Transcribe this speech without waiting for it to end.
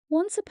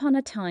Once upon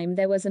a time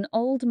there was an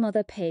old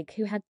mother pig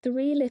who had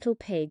 3 little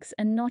pigs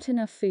and not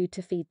enough food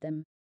to feed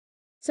them.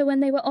 So when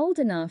they were old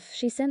enough,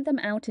 she sent them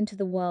out into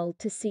the world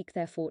to seek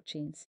their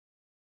fortunes.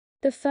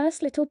 The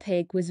first little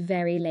pig was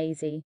very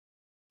lazy.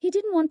 He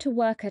didn't want to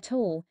work at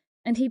all,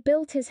 and he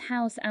built his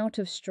house out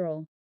of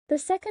straw. The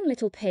second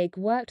little pig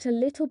worked a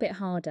little bit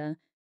harder,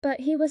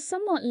 but he was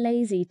somewhat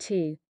lazy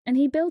too, and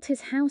he built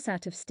his house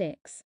out of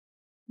sticks.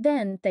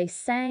 Then they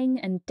sang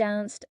and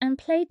danced and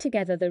played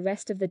together the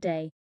rest of the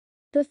day.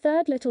 The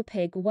third little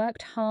pig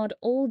worked hard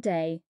all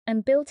day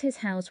and built his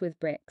house with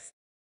bricks.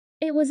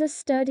 It was a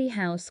sturdy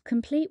house,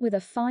 complete with a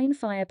fine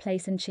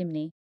fireplace and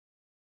chimney.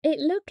 It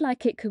looked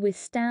like it could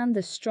withstand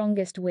the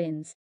strongest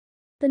winds.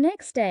 The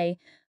next day,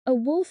 a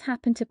wolf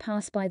happened to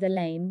pass by the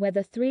lane where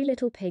the 3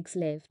 little pigs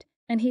lived,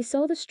 and he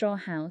saw the straw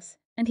house,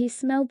 and he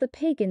smelled the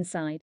pig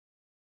inside.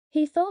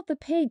 He thought the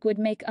pig would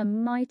make a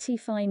mighty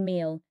fine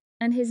meal,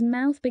 and his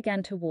mouth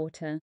began to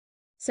water.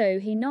 So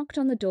he knocked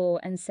on the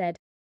door and said,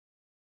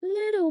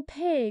 little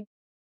pig,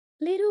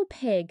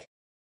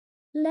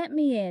 let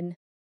me in,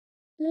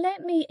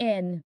 let me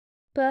in."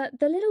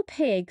 But the little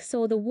pig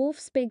saw the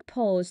wolf's big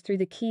paws through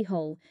the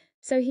keyhole,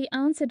 so he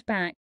answered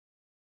back,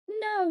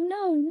 "No,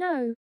 no,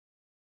 no,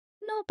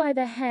 not by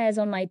the hairs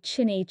on my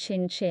chinny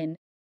chin chin."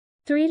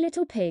 3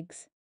 little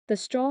pigs, the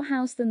straw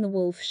house, then the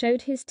wolf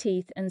showed his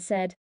teeth and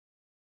said,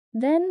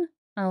 "Then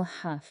I'll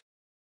huff,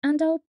 and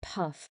I'll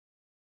puff,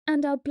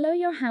 and I'll blow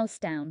your house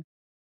down."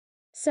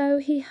 So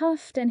he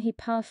huffed and he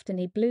puffed and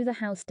he blew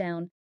the house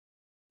down.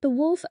 The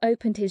wolf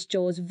opened his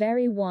jaws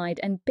very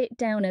wide and bit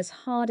down as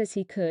hard as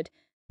he could,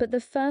 but the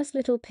first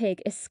little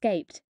pig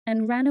escaped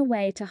and ran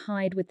away to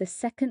hide with the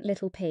second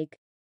little pig.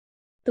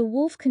 The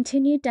wolf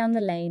continued down the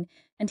lane,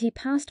 and he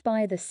passed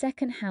by the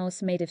second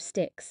house made of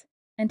sticks,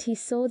 and he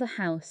saw the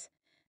house,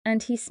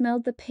 and he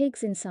smelled the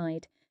pigs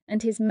inside,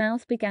 and his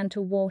mouth began to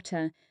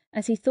water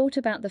as he thought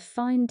about the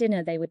fine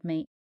dinner they would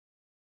make.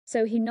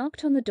 So he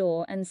knocked on the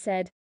door and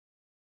said,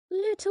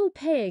 little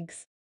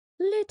pigs,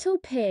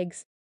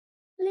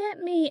 let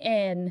me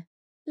in,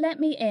 let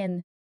me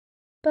in."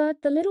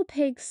 But the little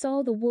pigs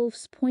saw the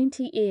wolf's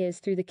pointy ears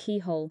through the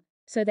keyhole,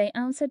 so they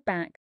answered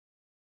back,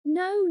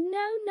 "No,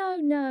 no, no,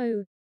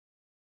 no,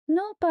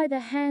 not by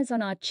the hairs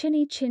on our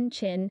chinny chin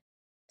chin."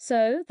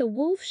 So the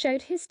wolf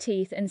showed his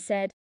teeth and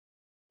said,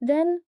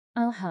 "Then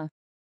I'll huff,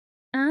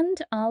 and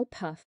I'll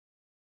puff,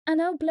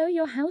 and I'll blow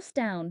your house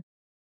down."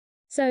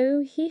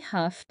 So he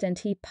huffed and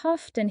he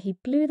puffed and he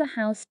blew the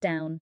house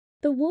down.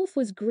 The wolf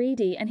was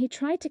greedy and he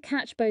tried to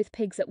catch both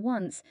pigs at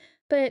once,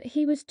 but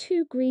he was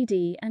too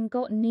greedy and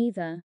got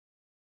neither.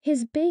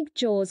 His big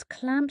jaws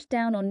clamped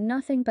down on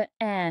nothing but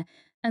air,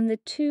 and the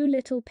 2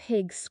 little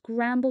pigs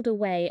scrambled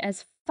away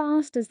as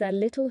fast as their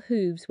little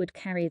hooves would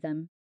carry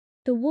them.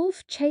 The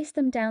wolf chased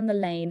them down the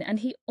lane and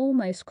he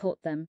almost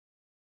caught them.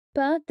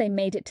 But they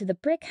made it to the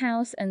brick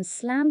house and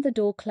slammed the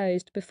door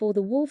closed before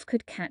the wolf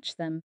could catch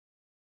them.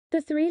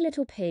 The 3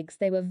 little pigs,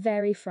 they were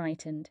very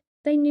frightened.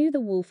 They knew the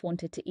wolf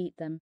wanted to eat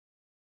them.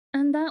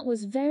 And that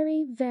was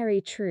very,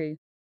 very true.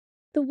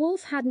 The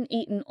wolf hadn't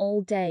eaten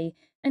all day,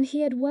 and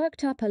he had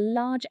worked up a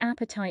large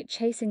appetite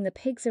chasing the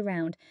pigs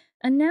around,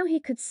 and now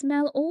he could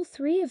smell all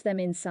 3 of them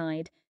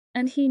inside,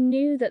 and he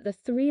knew that the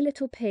 3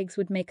 little pigs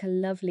would make a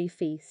lovely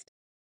feast.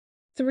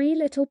 3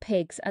 little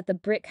pigs at the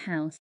brick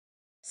house.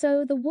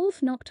 So the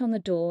wolf knocked on the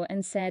door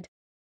and said,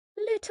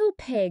 little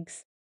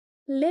pigs,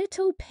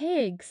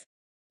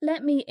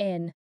 let me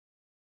in,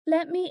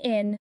 let me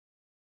in."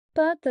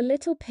 But the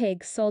little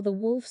pigs saw the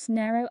wolf's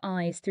narrow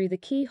eyes through the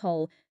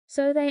keyhole,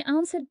 so they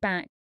answered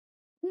back,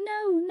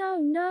 "No, no,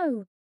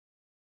 no,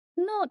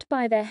 not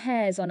by the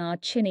hairs on our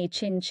chinny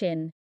chin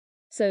chin."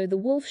 So the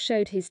wolf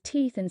showed his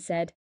teeth and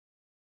said,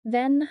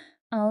 "Then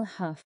I'll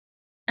huff,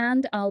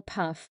 and I'll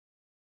puff,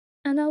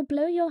 and I'll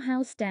blow your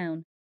house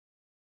down."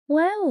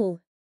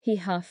 Well, he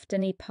huffed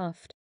and he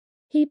puffed.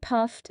 He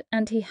puffed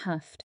and he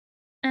huffed.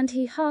 And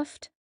he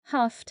huffed,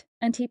 huffed,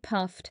 and he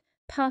puffed,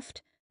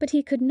 but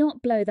he could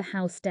not blow the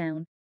house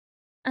down.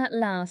 At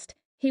last,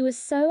 he was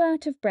so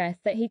out of breath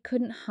that he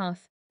couldn't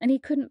huff and he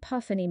couldn't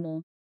puff any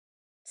more.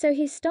 So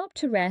he stopped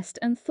to rest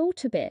and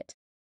thought a bit.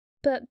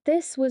 But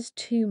this was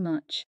too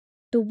much.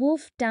 The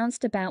wolf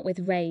danced about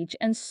with rage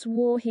and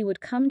swore he would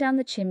come down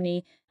the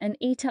chimney and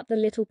eat up the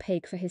little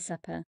pig for his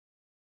supper.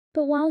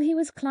 But while he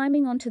was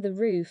climbing onto the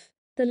roof,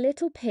 the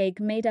little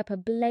pig made up a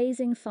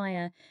blazing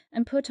fire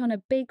and put on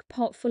a big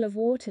pot full of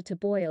water to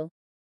boil.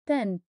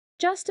 Then,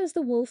 just as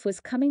the wolf was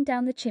coming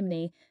down the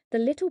chimney, the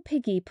little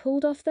piggy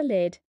pulled off the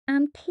lid,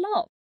 and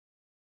plop!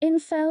 In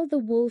fell the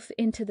wolf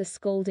into the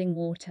scalding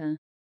water.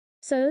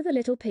 So the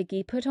little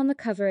piggy put on the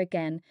cover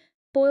again,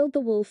 boiled the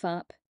wolf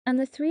up, and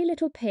the 3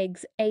 little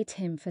pigs ate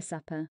him for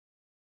supper.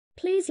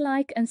 Please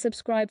like and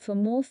subscribe for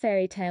more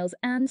fairy tales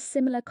and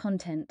similar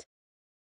content.